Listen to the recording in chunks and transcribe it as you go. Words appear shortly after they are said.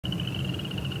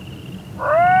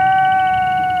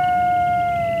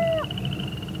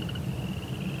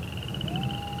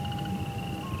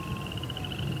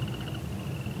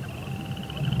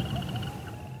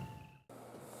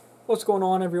what's going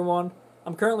on, everyone?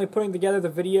 I'm currently putting together the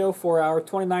video for our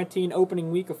 2019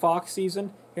 opening week of fox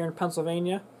season here in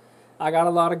Pennsylvania. I got a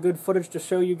lot of good footage to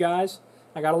show you guys.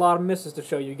 I got a lot of misses to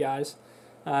show you guys.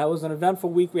 It was an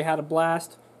eventful week. We had a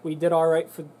blast. We did alright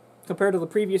compared to the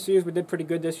previous years. We did pretty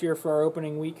good this year for our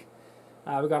opening week.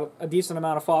 We got a decent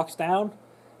amount of fox down.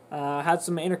 Had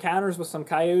some encounters with some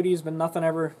coyotes, but nothing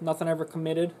ever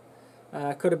committed.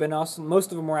 Could have been us.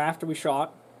 Most of them were after we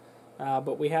shot.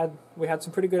 But we had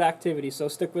some pretty good activity, so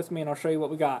stick with me and I'll show you what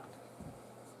we got.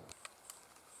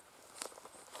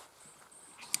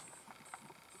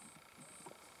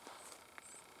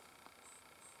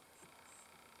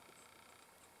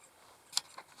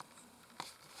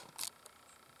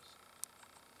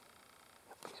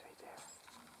 He's right there.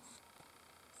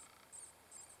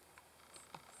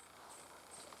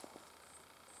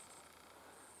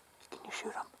 Can you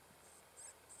shoot him?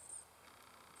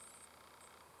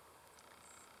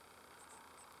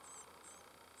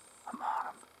 I'm on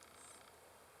him.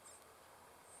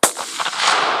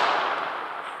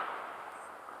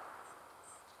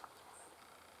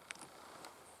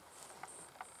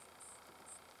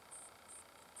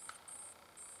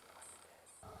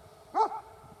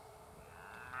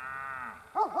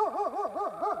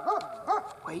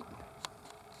 Wait.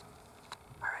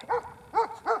 All right.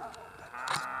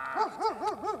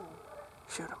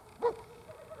 Shoot him.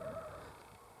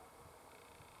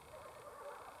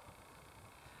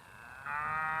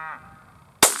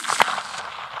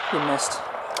 You missed.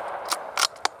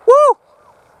 Woo!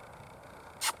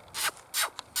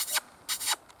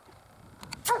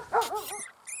 Shoot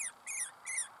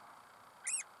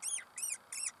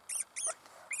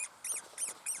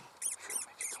him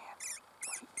if you can.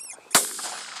 Wait.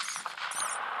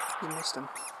 You missed him.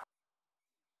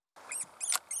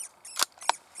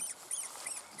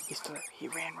 He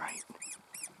ran right.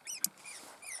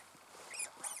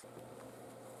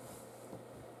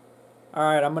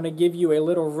 Alright, I'm going to give you a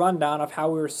little rundown of how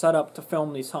we were set up to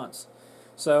film these hunts.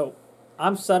 So,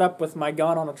 I'm set up with my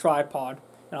gun on a tripod,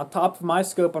 and on top of my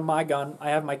scope on my gun,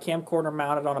 I have my camcorder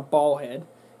mounted on a ball head,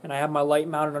 and I have my light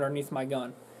mounted underneath my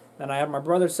gun. Then I have my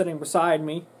brother sitting beside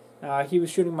me. He was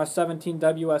shooting my 17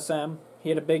 WSM. He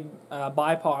had a big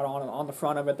bipod on the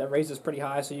front of it that raises pretty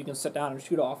high so you can sit down and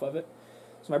shoot off of it.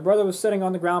 So my brother was sitting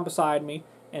on the ground beside me,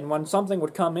 and when something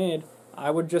would come in,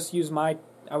 I would just use my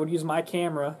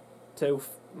camera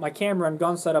and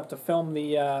gun setup to film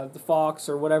the fox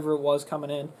or whatever it was coming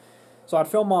in. So I'd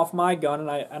film off my gun,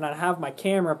 and I'd have my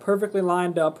camera perfectly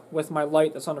lined up with my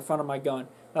light that's on the front of my gun.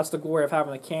 That's the glory of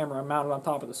having the camera mounted on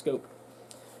top of the scope.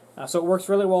 So it works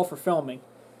really well for filming.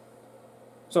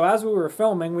 So as we were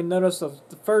filming, we noticed that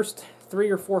the first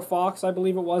 3 or 4 fox, I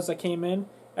believe it was, that came in,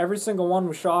 every single one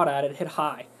we shot at, it hit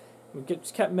high. We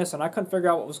just kept missing. I couldn't figure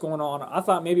out what was going on. I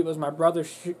thought maybe it was my brother.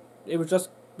 It was just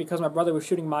because my brother was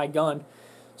shooting my gun.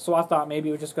 So I thought maybe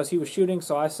it was just because he was shooting.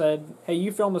 So I said, hey,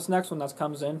 you film this next one that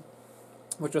comes in,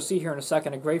 which you'll see here in a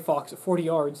second, a gray fox at 40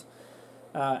 yards.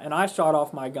 And I shot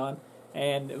off my gun.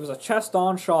 And it was a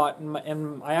chest-on shot,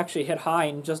 and I actually hit high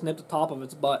and just nipped the top of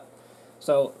its butt.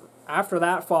 So after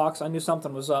that fox, I knew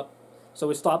something was up. So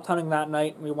we stopped hunting that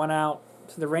night, and we went out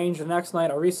to the range the next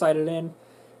night. I re-sighted in.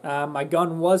 My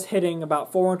gun was hitting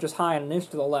about 4 inches high and 1 inch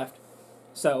to the left.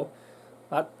 So,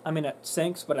 it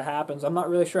sinks, but it happens. I'm not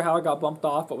really sure how it got bumped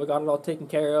off, but we got it all taken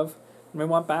care of. And we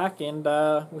went back, and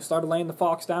we started laying the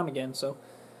fox down again. So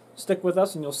stick with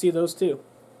us, and you'll see those too.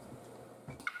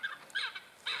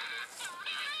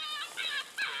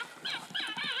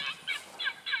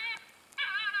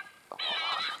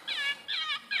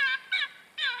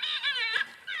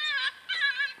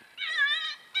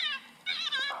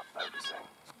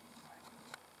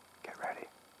 Get ready.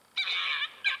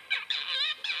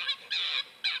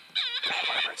 Okay,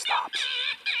 whenever it stops.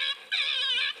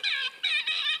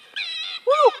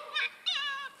 Woo!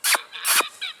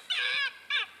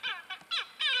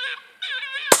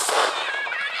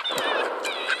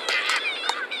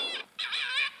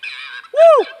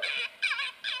 Woo!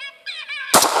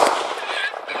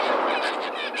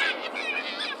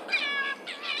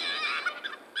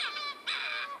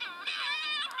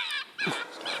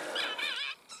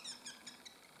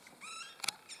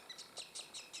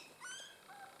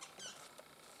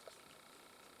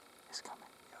 It's coming.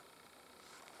 Yep.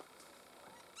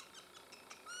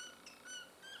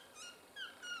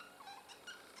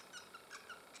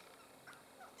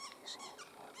 You see it?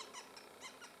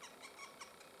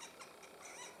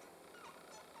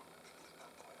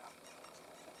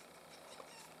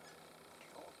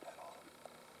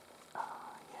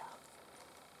 Yeah.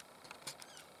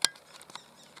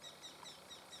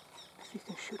 If you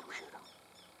can shoot him, shoot him.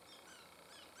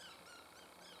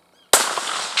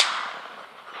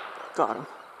 Got him.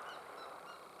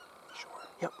 Sure.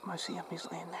 Yep, I see him. He's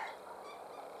laying there.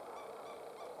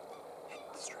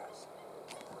 Stress.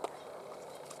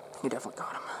 You definitely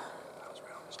got him. That was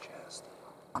right on his chest.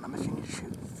 On him if you need to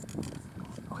shoot.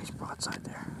 Oh, he's broadside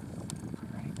there.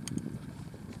 Ready?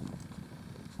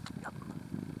 Yep.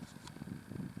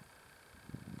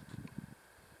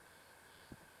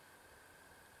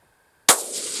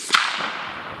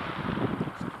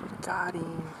 Got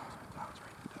him. That was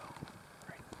right in the dome.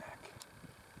 Right in the neck.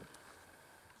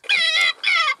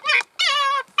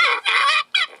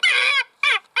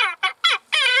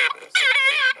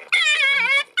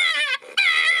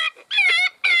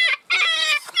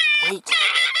 Wait.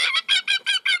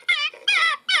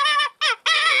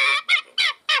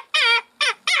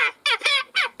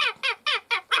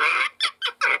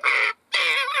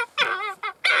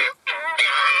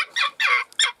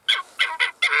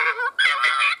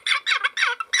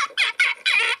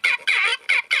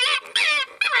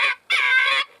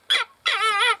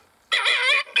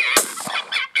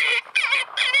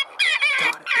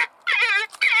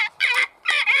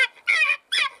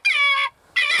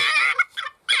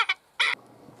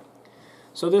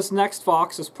 So this next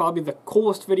fox is probably the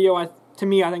coolest video. To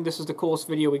me, I think this is the coolest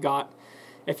video we got.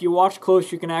 If you watch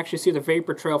close, you can actually see the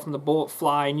vapor trail from the bullet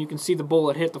fly, and you can see the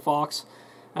bullet hit the fox.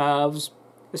 It's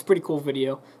a pretty cool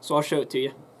video, so I'll show it to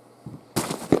you.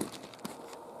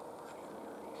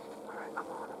 Alright, I'm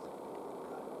on him.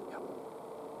 Yep.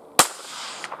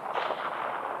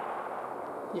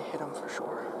 You hit him for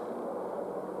sure.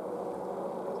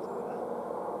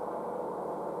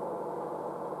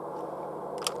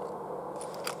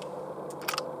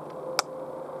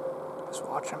 Just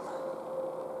watch him.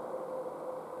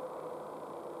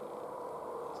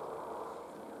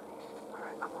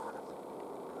 Alright, I'm on him.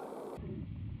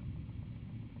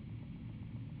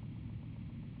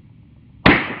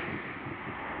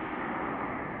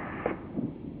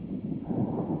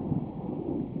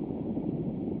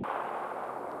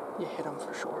 You hit him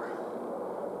for sure.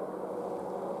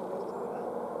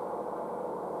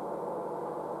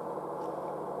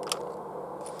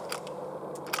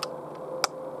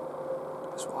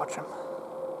 Just watch him.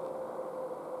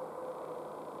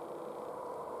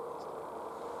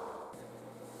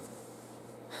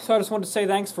 So I just wanted to say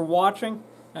thanks for watching.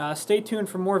 Stay tuned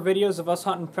for more videos of us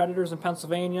hunting predators in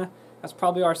Pennsylvania. That's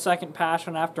probably our second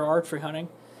passion after archery hunting.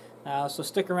 So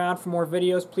stick around for more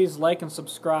videos. Please like and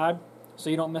subscribe so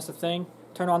you don't miss a thing.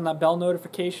 Turn on that bell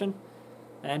notification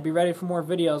and be ready for more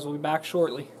videos. We'll be back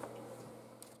shortly.